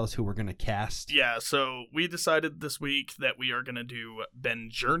go ahead and tell us who we're going to cast? Yeah, so we decided this week that we are going to do Ben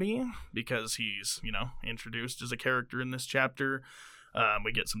Journey because he's, introduced as a character in this chapter.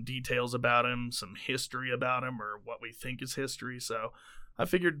 We get some details about him, some history about him, or what we think is history. So I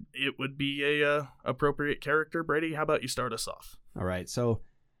figured it would be a appropriate character. Brady, how about you start us off? All right. So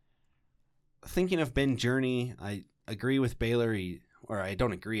thinking of Ben Journey, I agree with Baylor. Or I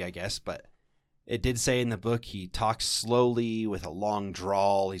don't agree, I guess, but it did say in the book he talks slowly with a long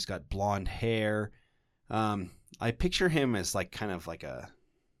drawl. He's got blonde hair. I picture him as kind of like a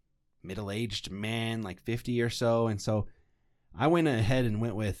middle-aged man, like 50 or so. And so I went ahead and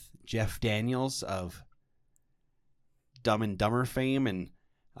went with Jeff Daniels of Dumb and Dumber fame and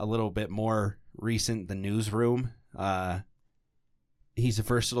a little bit more recent, The Newsroom. He's a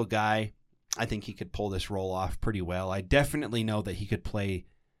versatile guy. I think he could pull this role off pretty well. I definitely know that he could play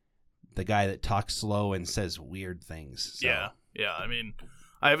the guy that talks slow and says weird things. So. Yeah. I mean,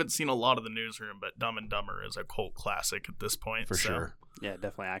 I haven't seen a lot of The Newsroom, but Dumb and Dumber is a cult classic at this point. For sure. Yeah,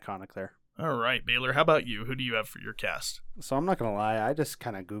 definitely iconic there. All right, Baylor, how about you? Who do you have for your cast? So I'm not going to lie. I just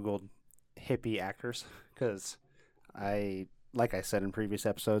kind of Googled hippie actors because like I said in previous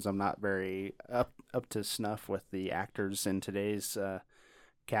episodes, I'm not very up to snuff with the actors in today's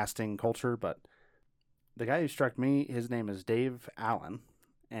casting culture, but the guy who struck me, his name is Dave Allen,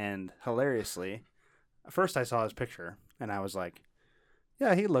 and hilariously, first I saw his picture, and I was like,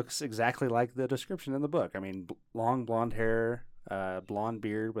 yeah, he looks exactly like the description in the book. I mean, long blonde hair, blonde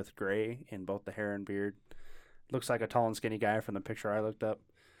beard with gray in both the hair and beard. Looks like a tall and skinny guy from the picture I looked up,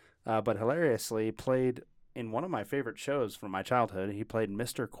 but hilariously played in one of my favorite shows from my childhood. He played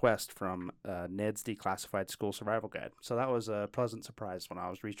Mr. Quest from Ned's Declassified School Survival Guide. So that was a pleasant surprise when I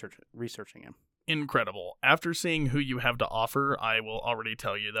was researching him. Incredible. After seeing who you have to offer, I will already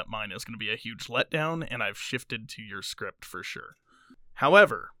tell you that mine is going to be a huge letdown, and I've shifted to your script for sure.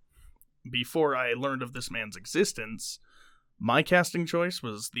 However, before I learned of this man's existence, my casting choice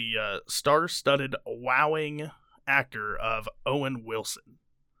was the star-studded, wowing actor of Owen Wilson.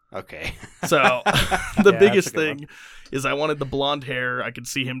 Okay. So the biggest thing is I wanted the blonde hair. I could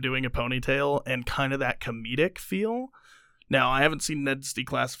see him doing a ponytail and kind of that comedic feel. Now, I haven't seen Ned's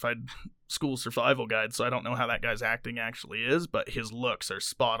Declassified school survival guide, so I don't know how that guy's acting actually is, but his looks are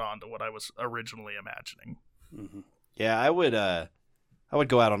spot on to what I was originally imagining. Mm-hmm. Yeah, I would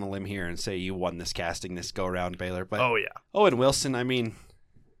go out on a limb here and say you won this casting this go around, Baylor. But Oh, yeah. Owen Wilson, I mean,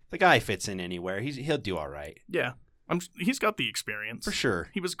 the guy fits in anywhere. He'll do all right. Yeah. He's got the experience. For sure.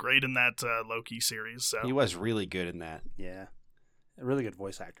 He was great in that Loki series. So. He was really good in that. Yeah. A really good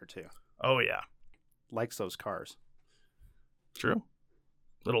voice actor, too. Oh, yeah. Likes those cars. True.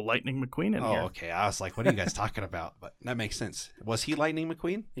 Little Lightning McQueen in here. Oh, okay. I was like, what are you guys talking about? But that makes sense. Was he Lightning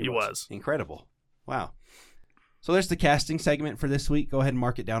McQueen? He was. Incredible. Wow. So there's the casting segment for this week. Go ahead and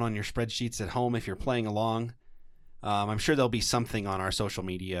mark it down on your spreadsheets at home if you're playing along. I'm sure there'll be something on our social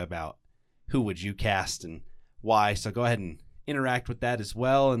media about who would you cast and why. So go ahead and interact with that as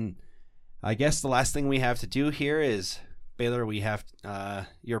well. And I guess the last thing we have to do here is, Baylor, we have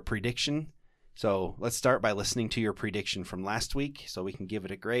your prediction. So let's start by listening to your prediction from last week so we can give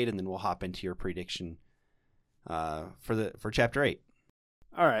it a grade, and then we'll hop into your prediction for Chapter 8.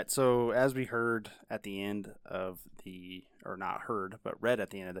 All right, so as we heard at the end of or not heard, but read at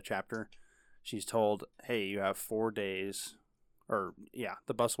the end of the chapter, she's told, hey, you have 4 days,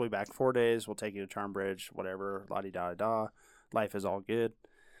 the bus will be back 4 days, we'll take you to Charmbridge, whatever, la-di-da-da, life is all good.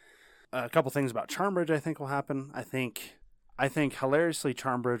 A couple things about Charmbridge I think will happen. I think hilariously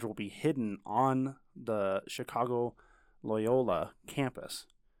Charmbridge will be hidden on the Chicago Loyola campus,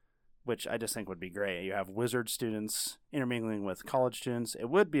 which I just think would be great. You have wizard students intermingling with college students.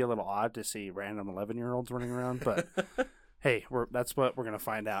 It would be a little odd to see random 11-year-olds running around, but hey, that's what we're going to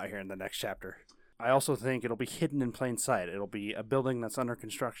find out here in the next chapter. I also think it'll be hidden in plain sight. It'll be a building that's under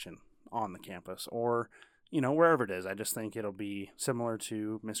construction on the campus or, wherever it is. I just think it'll be similar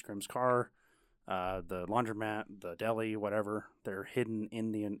to Miss Grimm's car, the laundromat, the deli, whatever. They're hidden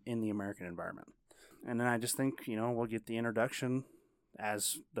in the American environment. And then I just think, we'll get the introduction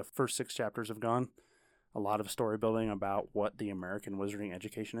as the first 6 chapters have gone. A lot of story building about what the American wizarding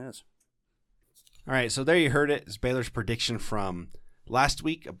education is. All right, so there you heard it. It's Baylor's prediction from last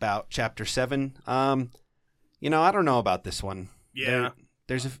week about Chapter 7. I don't know about this one. Yeah.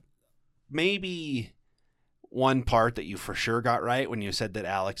 There's maybe one part that you for sure got right when you said that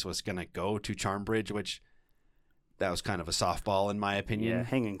Alex was going to go to Charmbridge, which that was kind of a softball in my opinion. Yeah,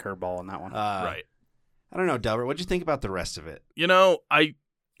 hanging curveball on that one. Right. I don't know, Delbert. What'd you think about the rest of it?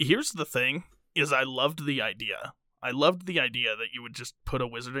 Here's the thing, is I loved the idea. I loved the idea that you would just put a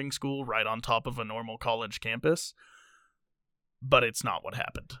wizarding school right on top of a normal college campus, but it's not what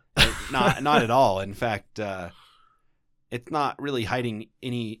happened. Not at all. In fact, it's not really hiding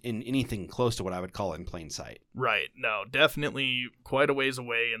anything close to what I would call in plain sight. Right. No, definitely quite a ways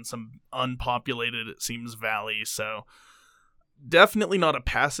away in some unpopulated, it seems, valley. So definitely not a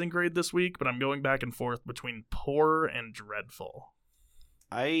passing grade this week, but I'm going back and forth between poor and dreadful.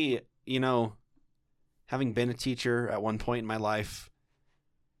 Having been a teacher at one point in my life,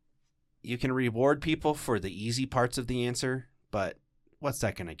 you can reward people for the easy parts of the answer, but what's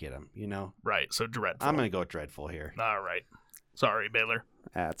that going to get them, Right, so dreadful. I'm going to go dreadful here. All right. Sorry, Baylor.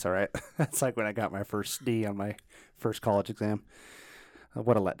 That's all right. That's like when I got my first D on my first college exam.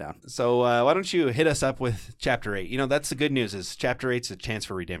 What a letdown. So why don't you hit us up with Chapter 8? That's the good news is Chapter 8's a chance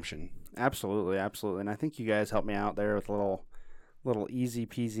for redemption. Absolutely. And I think you guys helped me out there with a little easy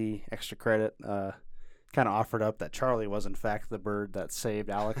peasy extra credit. Kind of offered up that Charlie was in fact the bird that saved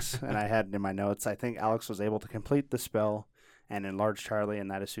Alex, and I had it in my notes. I think Alex was able to complete the spell and enlarge Charlie, and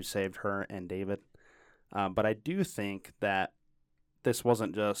that is who saved her and David. But I do think that this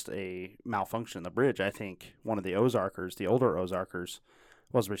wasn't just a malfunction in the bridge. I think one of the Ozarkers, the older Ozarkers,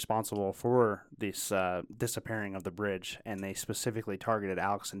 was responsible for this disappearing of the bridge, and they specifically targeted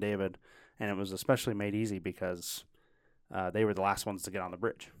Alex and David, and it was especially made easy because they were the last ones to get on the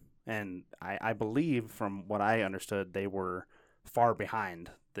bridge. And I believe, from what I understood, they were far behind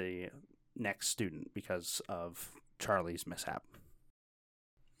the next student because of Charlie's mishap.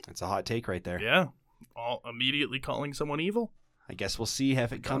 That's a hot take right there. Yeah. All immediately calling someone evil. I guess we'll see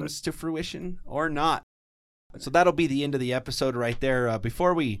if it comes to fruition or not. So that'll be the end of the episode right there.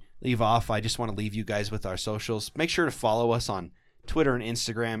 Before we leave off, I just want to leave you guys with our socials. Make sure to follow us on Twitter and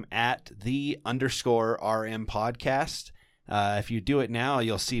Instagram at @the_RM podcast. If you do it now,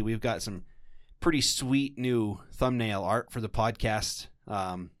 you'll see we've got some pretty sweet new thumbnail art for the podcast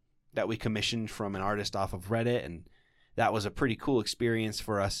that we commissioned from an artist off of Reddit, and that was a pretty cool experience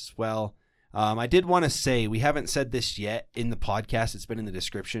for us as well. I did want to say, we haven't said this yet in the podcast, it's been in the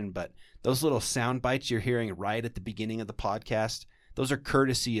description, but those little sound bites you're hearing right at the beginning of the podcast, those are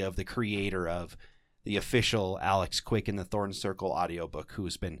courtesy of the creator of the official Alex Quick in the Thorn Circle audiobook,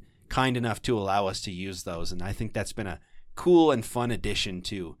 who's been kind enough to allow us to use those, and I think that's been a cool and fun addition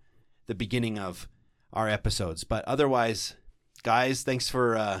to the beginning of our episodes. But otherwise, guys, thanks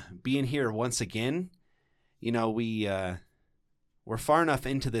for being here once again. You know, we're far enough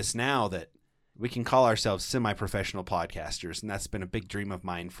into this now that we can call ourselves semi-professional podcasters, and that's been a big dream of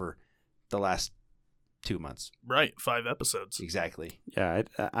mine for the last 2 months. Right, 5 episodes. Exactly. Yeah,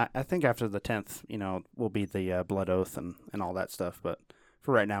 I think after the 10th, will be the blood oath and all that stuff. But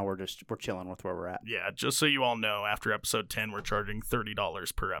for right now, we're chilling with where we're at. Yeah, just so you all know, after episode 10, we're charging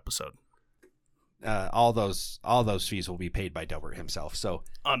 $30 per episode. All those fees will be paid by Delbert himself. So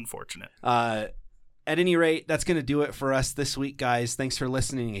unfortunate. At any rate, that's going to do it for us this week, guys. Thanks for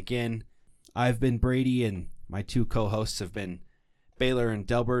listening again. I've been Brady, and my 2 co-hosts have been Baylor and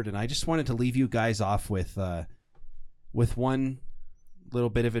Delbert, and I just wanted to leave you guys off with one little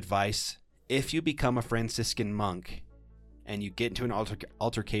bit of advice. If you become a Franciscan monk and you get into an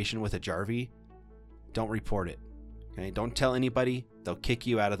altercation with a Jarvie, don't report it. Okay? Don't tell anybody. They'll kick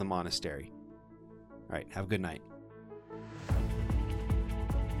you out of the monastery. All right, have a good night.